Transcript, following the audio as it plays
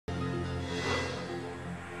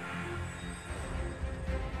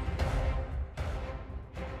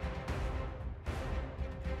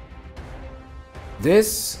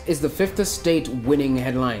This is the Fifth Estate Winning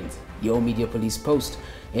Headlines, your Media Police Post.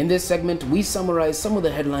 In this segment, we summarize some of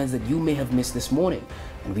the headlines that you may have missed this morning.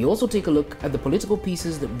 And we also take a look at the political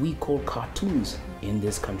pieces that we call cartoons in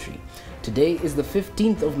this country. Today is the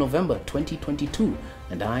 15th of November, 2022,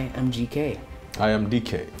 and I am GK. I am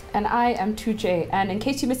DK. And I am 2J. And in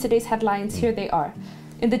case you missed today's headlines, here they are.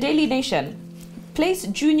 In the Daily Nation, place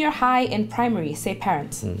junior high in primary, say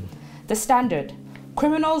parents. The Standard,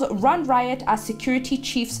 criminals run riot as security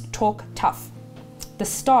chiefs talk tough. The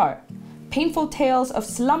Star, painful tales of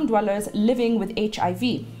slum dwellers living with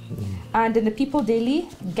HIV. And in the People Daily,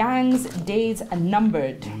 gangs' days are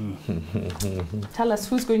numbered. Tell us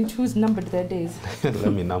who's numbered their days.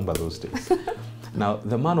 Let me number those days. Now,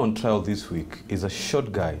 the man on trial this week is a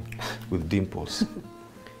short guy with dimples.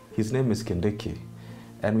 His name is Kindiki,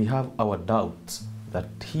 and we have our doubts that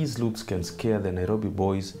his looks can scare the Nairobi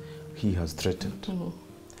boys he has threatened.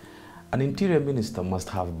 An interior minister must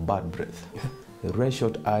have bad breath, red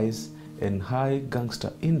short eyes, and high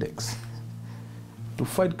gangster index. To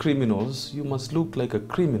fight criminals, you must look like a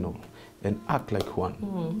criminal and act like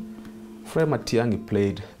one. Frere Matiang'i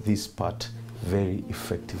played this part very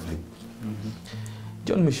effectively.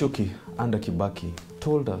 John Mishuki under Kibaki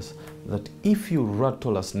told us that if you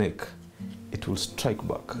rattle a snake, it will strike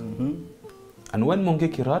back. And when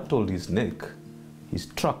Mongeki rattled his neck, he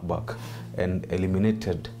struck back and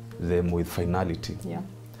eliminated them with finality.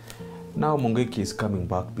 Now Mongeki is coming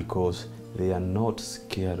back because they are not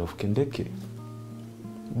scared of Kindiki.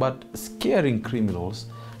 But scaring criminals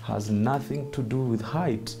has nothing to do with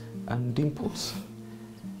height and dimples.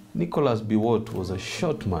 Nicholas Biwott was a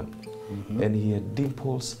short man, and he had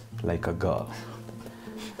dimples like a girl.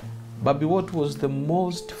 But Biwott was the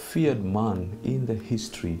most feared man in the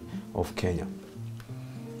history of Kenya.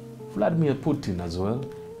 Vladimir Putin as well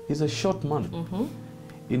is a short man.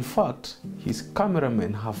 In fact, his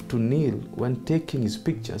cameramen have to kneel when taking his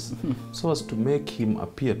pictures so as to make him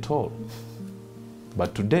appear tall.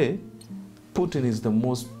 But today, Putin is the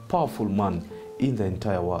most powerful man in the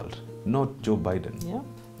entire world, not Joe Biden.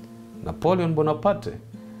 Napoleon Bonaparte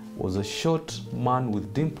was a short man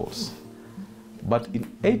with dimples. But in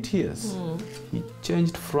 8 years, he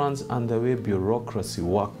changed France and the way bureaucracy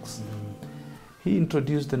works. He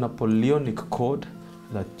introduced the Napoleonic Code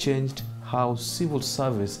that changed how civil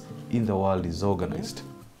service in the world is organized.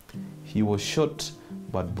 He was short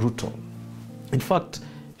but brutal. In fact,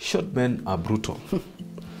 short men are brutal.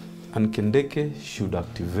 And Kindiki should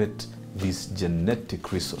activate this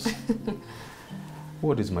genetic resource.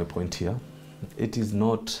 What is my point here? It is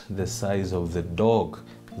not the size of the dog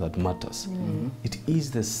that matters. It is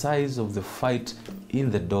the size of the fight in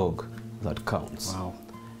the dog that counts.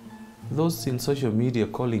 Those in social media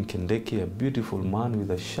calling Kindiki a beautiful man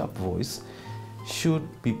with a sharp voice should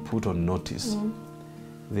be put on notice.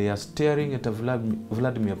 They are staring at a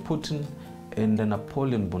Vladimir Putin and a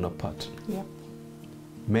Napoleon Bonaparte.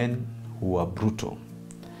 Men who are brutal.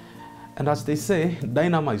 And as they say,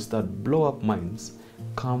 dynamites that blow up minds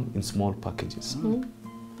come in small packages.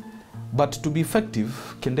 But to be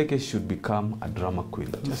effective, Kindiki should become a drama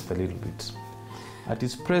queen, just a little bit. At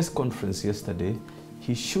his press conference yesterday,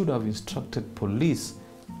 he should have instructed police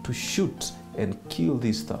to shoot and kill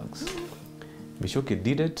these thugs. Mishoki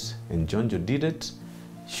did it, and Jonjo did it.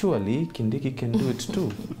 Surely Kindiki can do it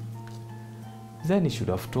too. Then he should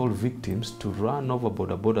have told victims to run over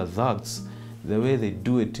border thugs the way they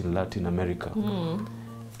do it in Latin America.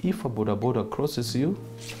 If a border crosses you,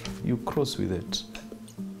 you cross with it.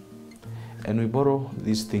 And we borrow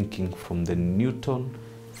this thinking from the Newton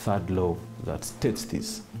third law that states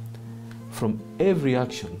this. From every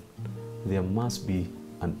action, there must be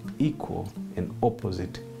an equal and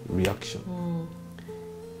opposite reaction.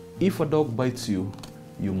 If a dog bites you,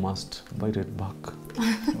 you must bite it back.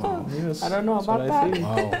 Yes, I don't know about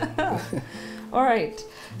that. All right.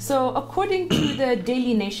 So according to the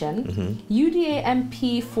Daily Nation, UDA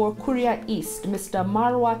MP for Kuria East, Mr.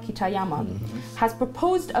 Marwa Kitayama, has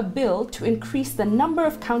proposed a bill to increase the number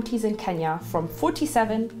of counties in Kenya from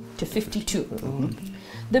 47 to 52.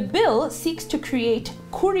 The bill seeks to create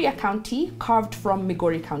Kuria County, carved from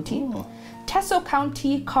Migori County, Teso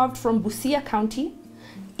County, carved from Busia County,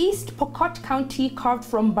 East Pokot County, carved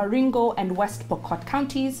from Baringo and West Pokot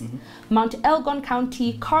counties, Mount Elgon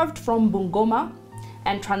County, carved from Bungoma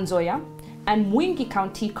and Trans Nzoia, and Mwingi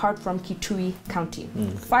County, carved from Kitui County.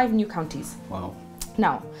 5 new counties.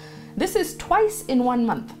 Now, this is twice in 1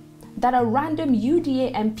 month that a random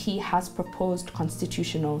UDA MP has proposed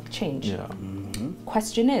constitutional change.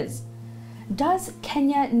 Question is, does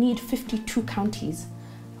Kenya need 52 counties?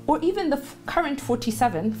 Or even the current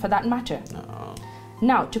 47 for that matter?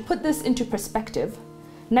 Now, to put this into perspective,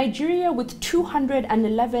 Nigeria, with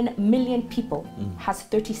 211 million people, has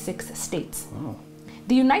 36 states. Wow.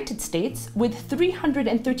 The United States, with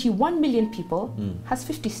 331 million people, has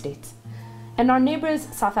 50 states. And our neighbors,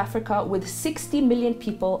 South Africa, with 60 million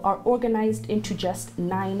people, are organized into just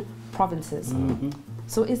 9 provinces.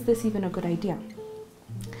 So is this even a good idea?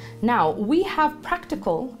 Now, we have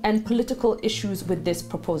practical and political issues with this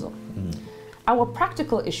proposal. Our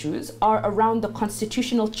practical issues are around the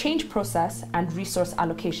constitutional change process and resource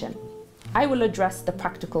allocation. I will address the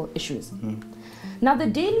practical issues. Now, the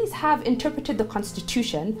dailies have interpreted the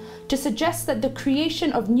Constitution to suggest that the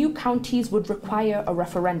creation of new counties would require a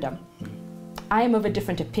referendum. I am of a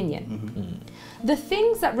different opinion. The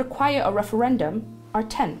things that require a referendum are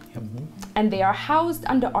 10, and they are housed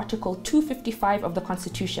under Article 255 of the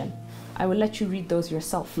Constitution. I will let you read those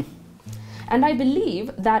yourself. And I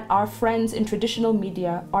believe that our friends in traditional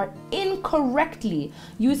media are incorrectly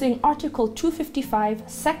using Article 255,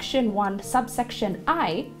 Section 1, subsection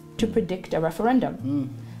I, to predict a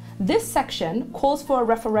referendum. This section calls for a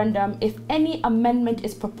referendum if any amendment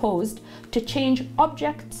is proposed to change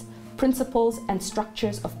objects, principles, and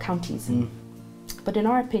structures of counties. But in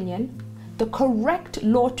our opinion, the correct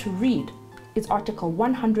law to read is Article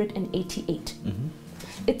 188.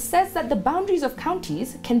 It says that the boundaries of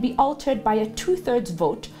counties can be altered by a 2/3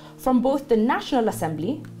 vote from both the National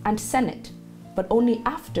Assembly and Senate, but only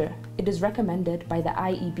after it is recommended by the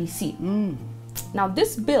IEBC. Now,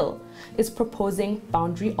 this bill is proposing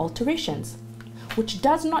boundary alterations, which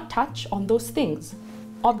does not touch on those things: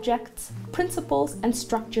 objects, principles, and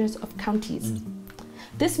structures of counties.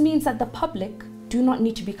 This means that the public do not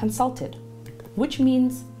need to be consulted, which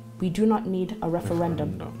means we do not need a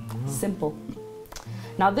referendum. Simple.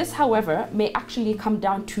 Now, this, however, may actually come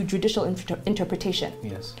down to judicial interpretation.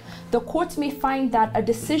 Yes. The courts may find that a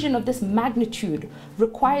decision of this magnitude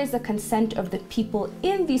requires the consent of the people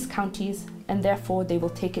in these counties, and therefore they will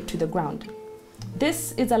take it to the ground.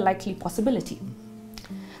 This is a likely possibility.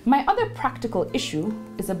 My other practical issue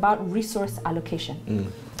is about resource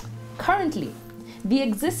allocation. Currently, the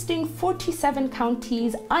existing 47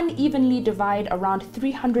 counties unevenly divide around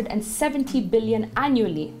 370 billion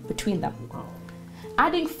annually between them. Wow.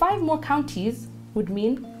 Adding 5 more counties would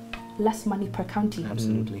mean less money per county.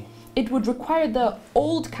 Absolutely. It would require the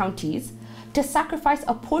old counties to sacrifice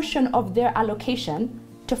a portion of their allocation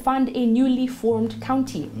to fund a newly formed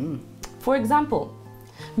county. For example,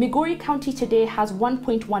 Migori County today has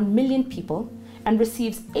 1.1 million people and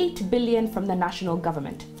receives 8 billion from the national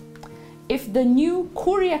government. If the new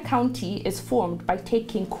Kuria County is formed by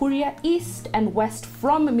taking Kuria East and West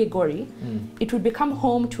from Migori, it would become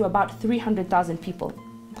home to about 300,000 people.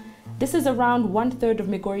 This is around 1/3 of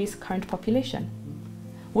Migori's current population.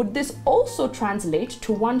 Would this also translate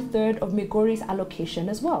to 1/3 of Migori's allocation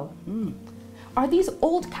as well? Are these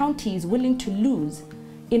old counties willing to lose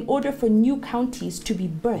in order for new counties to be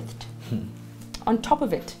birthed? On top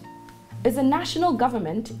of it, is the national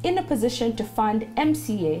government in a position to fund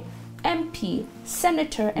MCA, MP,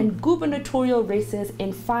 senator, and gubernatorial races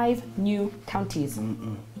in 5 new counties?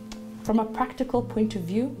 From a practical point of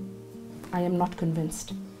view, I am not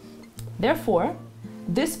convinced. Therefore,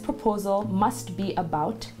 this proposal must be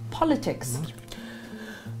about politics.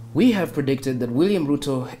 We have predicted that William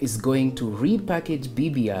Ruto is going to repackage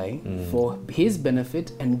BBI for his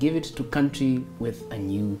benefit and give it to country with a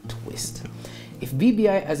new twist. If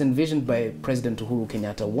BBI, as envisioned by President Uhuru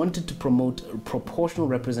Kenyatta, wanted to promote proportional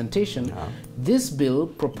representation, this bill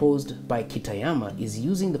proposed by Kitayama is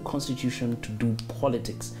using the Constitution to do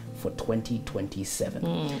politics for 2027.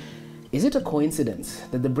 Is it a coincidence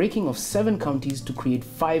that the breaking of 7 counties to create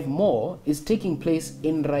 5 more is taking place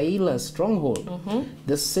in Raila's stronghold,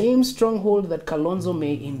 the same stronghold that Kalonzo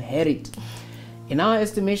may inherit? In our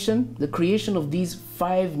estimation, the creation of these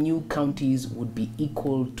 5 new counties would be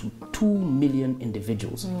equal to 2 million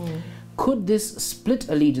individuals. Could this split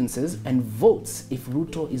allegiances and votes if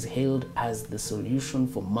Ruto is hailed as the solution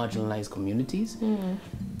for marginalized communities?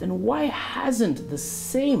 Then why hasn't the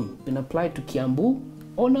same been applied to Kiambu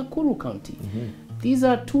or Nakuru County? These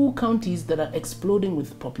are 2 counties that are exploding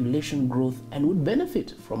with population growth and would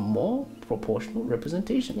benefit from more proportional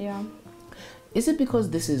representation. Is it because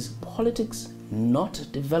this is politics, not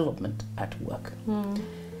development at work?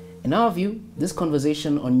 In our view, this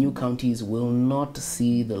conversation on new counties will not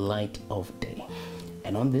see the light of day.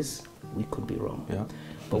 And on this, we could be wrong.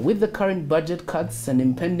 But with the current budget cuts and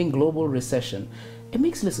impending global recession, it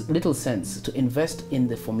makes little sense to invest in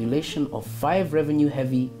the formulation of 5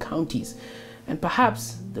 revenue-heavy counties. And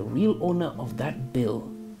perhaps the real owner of that bill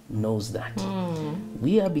knows that.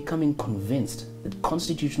 We are becoming convinced that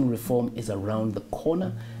constitutional reform is around the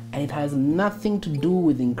corner, and it has nothing to do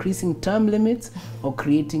with increasing term limits or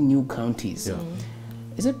creating new counties.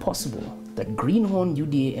 Is it possible that Greenhorn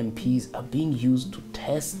UDA MPs are being used to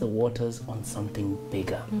test the waters on something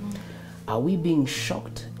bigger? Are we being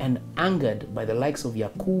shocked and angered by the likes of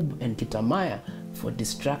Yakub and Kitamaya for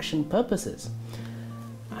distraction purposes?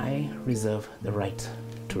 I reserve the right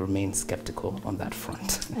to remain skeptical on that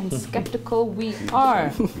front. And skeptical we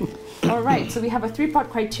are. All right, so we have a three-part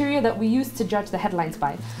criteria that we use to judge the headlines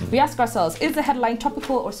by. We ask ourselves, is the headline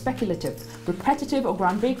topical or speculative, repetitive or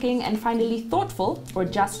groundbreaking, and finally thoughtful or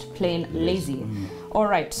just plain lazy? All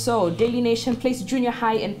right, so Daily Nation, place junior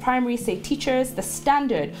high and primary, say teachers. The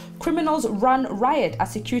Standard, criminals run riot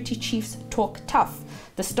as security chiefs talk tough.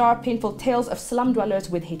 The Star, painful tales of slum dwellers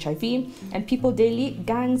with HIV. And People Daily,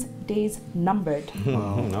 gangs days numbered.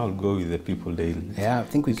 I'll go with the People Daily. Yeah, I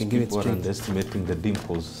think we can give it straight. People are underestimating the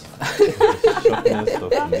dimples.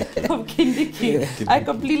 of Kindiki. I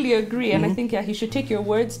completely agree, and I think he should take your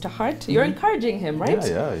words to heart. You're encouraging him, right?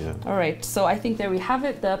 Yeah. All right, so I think there we have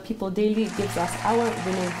it. The People Daily gives us our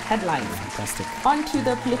winning headlines. Fantastic. On to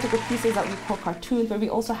the political pieces that we call cartoons, where we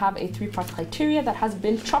also have a three-part criteria that has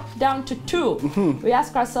been chopped down to two. We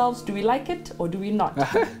ask ourselves, do we like it or do we not?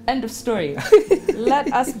 End of story.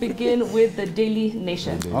 Let us begin with the Daily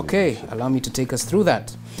Nation. Okay, allow me to take us through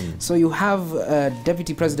that. So you have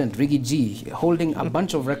Deputy President Riggy G holding a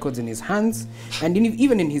bunch of records in his hands and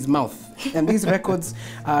even in his mouth, and these records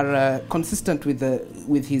are consistent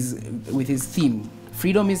with his theme.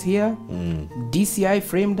 Freedom is here, DCI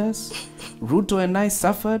framed us, Ruto and I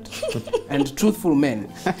suffered, and truthful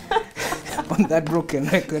men. On that broken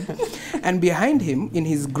record. And behind him, in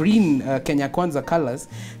his green Kenya Kwanza colors,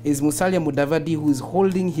 is Musalia Mudavadi, who is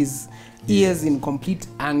holding his ears in complete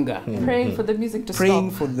anger. Praying for the music to stop.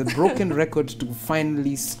 Praying for the broken record to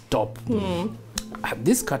finally stop.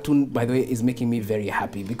 This cartoon, by the way, is making me very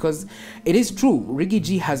happy because it is true. Riggy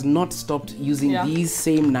G has not stopped using these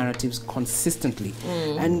same narratives consistently.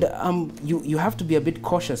 And you have to be a bit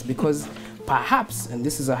cautious because perhaps, and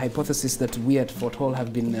this is a hypothesis that we at Fort Hall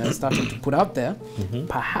have been starting to put out there,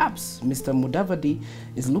 perhaps Mr. Mudavadi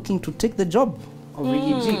is looking to take the job of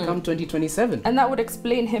Riggy G come 2027. And that would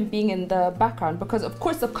explain him being in the background because, of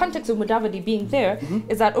course, the context of Mudavadi being there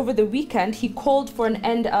is that over the weekend he called for an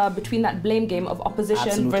end between that blame game of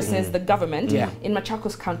opposition versus the government in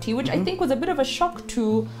Machakos County, which I think was a bit of a shock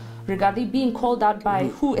to Rigathi, being called out by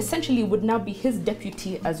who essentially would now be his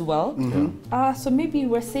deputy as well. So maybe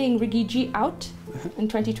we're saying Riggy G out in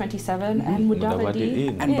 2027 and Mudavadi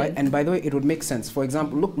in. And by the way, it would make sense. For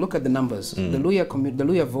example, look at the numbers. The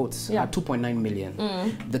Luya votes are 2.9 million.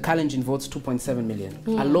 The Kalenjin votes 2.7 million.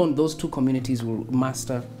 Alone, those two communities will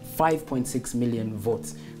master 5.6 million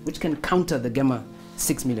votes, which can counter the Gema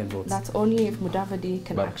 6 million votes. That's only if Mudavadi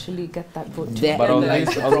can actually get that vote. But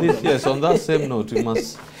on that same note, we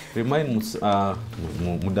must remind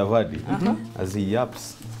Mudavadi as he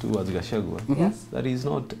yaps towards Gachagua that he's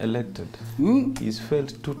not elected. He's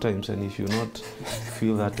failed 2 times and he should not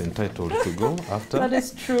feel that entitled to go after. That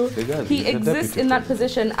is true. He exists in that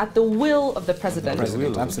position at the will of the president.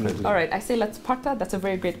 Absolutely. All right, I say let's part that. That's a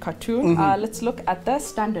very great cartoon. Let's look at the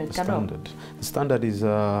Standard. The Standard is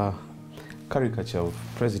a caricature of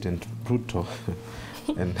President Ruto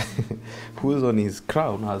and who is on his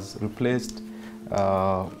crown has replaced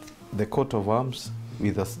the coat of arms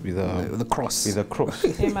with the cross. With a cross.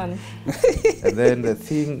 Amen. And then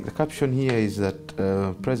the caption here is that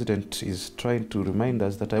President is trying to remind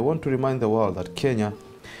us that I want to remind the world that Kenya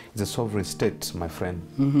is a sovereign state, my friend.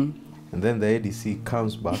 And then the ADC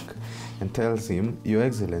comes back and tells him, Your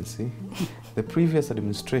Excellency, the previous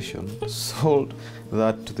administration sold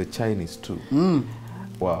that to the Chinese too.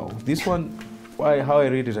 Wow. This one, how I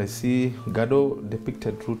read it, I see Gado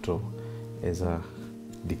depicted Ruto as a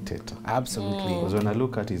dictator. Absolutely. Because when I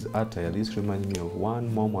look at his attire, this reminds me of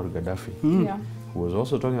one Muammar Gaddafi, who was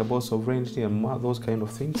also talking about sovereignty and those kind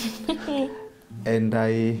of things. And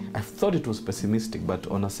I thought it was pessimistic, but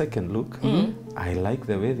on a second look, I like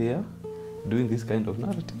the way they are doing this kind of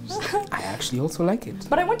narratives. I actually also like it.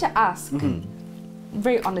 But I want to ask,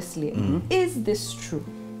 very honestly, is this true?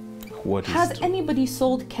 What is Has true? anybody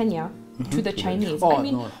sold Kenya to the Chinese? I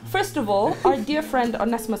mean, first of all, our dear friend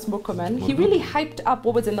Onesimus Murkomen, he really hyped up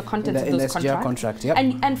what was in the contents of those contracts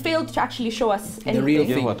and failed to actually show us anything. The real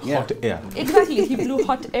thing. Hot air. Exactly, he blew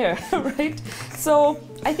hot air, right? So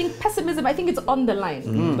I think pessimism, I think it's on the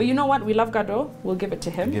line. But you know what? We love Gado. We'll give it to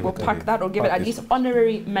him. We'll park that or give it at least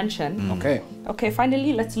honorary mention. Okay. Okay,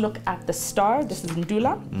 finally, let's look at the Star. This is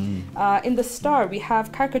Ndula. In the Star, we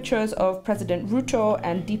have caricatures of President Ruto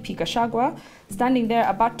and DP Gachagua standing there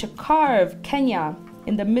about to carve Kenya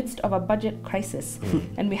in the midst of a budget crisis.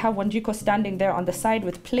 And we have Wanjiko standing there on the side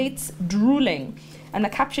with plates drooling. And the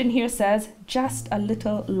caption here says, just a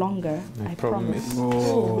little longer, I promise.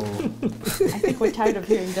 Oh. I think we're tired of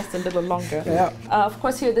hearing just a little longer. Yeah. Of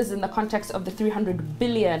course, here this is in the context of the 300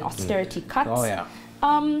 billion austerity cuts. Oh, yeah.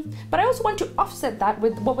 But I also want to offset that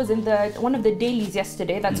with what was in one of the dailies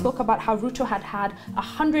yesterday that spoke about how Ruto had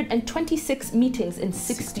 126 meetings in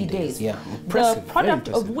 60 days. Yeah, impressive. The product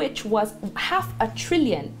of which was $500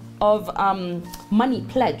 billion of money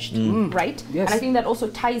pledged, right? Yes. And I think that also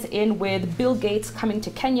ties in with Bill Gates coming to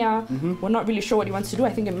Kenya. We're not really sure what he wants to do.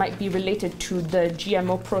 I think it might be related to the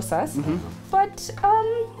GMO process. But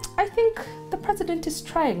I think the president is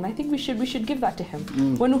trying. And I think we should give that to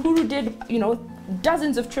him. When Uhuru did,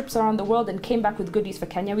 dozens of trips around the world and came back with goodies for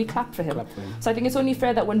Kenya, we clapped for him. So I think it's only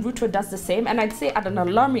fair that when Ruto does the same, and I'd say at an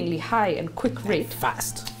alarmingly high and quick rate,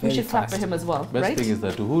 we should clap for him as well. Best thing is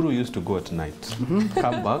that Uhuru used to go at night,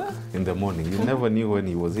 come back in the morning. You never knew when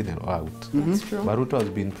he was in or out. That's true. But Ruto has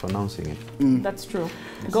been pronouncing it. That's true.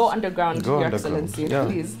 Go underground, Your Excellency,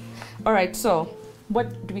 please. All right, so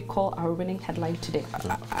what do we call our winning headline today?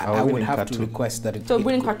 I would have to request that So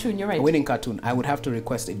winning cartoon, you're right. A winning cartoon. I would have to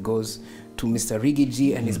request it goes to Mr. Riggy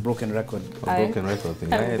G and his broken record. Broken record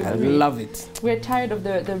thing. I love it. We're tired of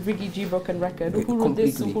the Riggy G broken record. Uhuru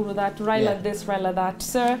this, Uhuru that, Raila this, Raila that.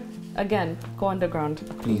 Sir, again, go underground.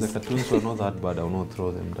 Please. The cartoons were not that bad. I will not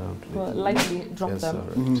throw them down. Well, lightly drop them.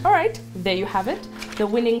 Right. All right, there you have it. The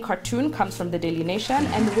winning cartoon comes from the Daily Nation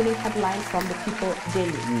and the winning headline from the People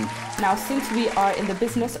Daily. Now, since we are in the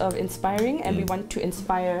business of inspiring and we want to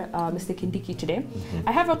inspire Mr. Kindiki today,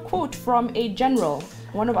 I have a quote from a general,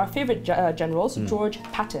 one of our favorite generals, George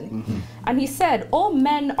Patton. And he said, all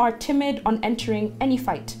men are timid on entering any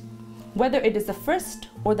fight, whether it is the first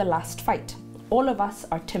or the last fight. All of us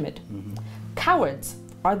are timid. Cowards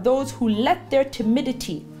are those who let their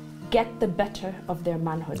timidity get the better of their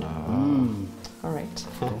manhood. All right.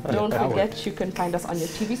 Don't forget, you can find us on your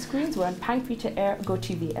TV screens. We're on Pang Free to Air, Go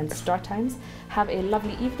TV, and Star Times. Have a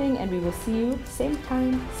lovely evening, and we will see you same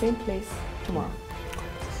time, same place tomorrow.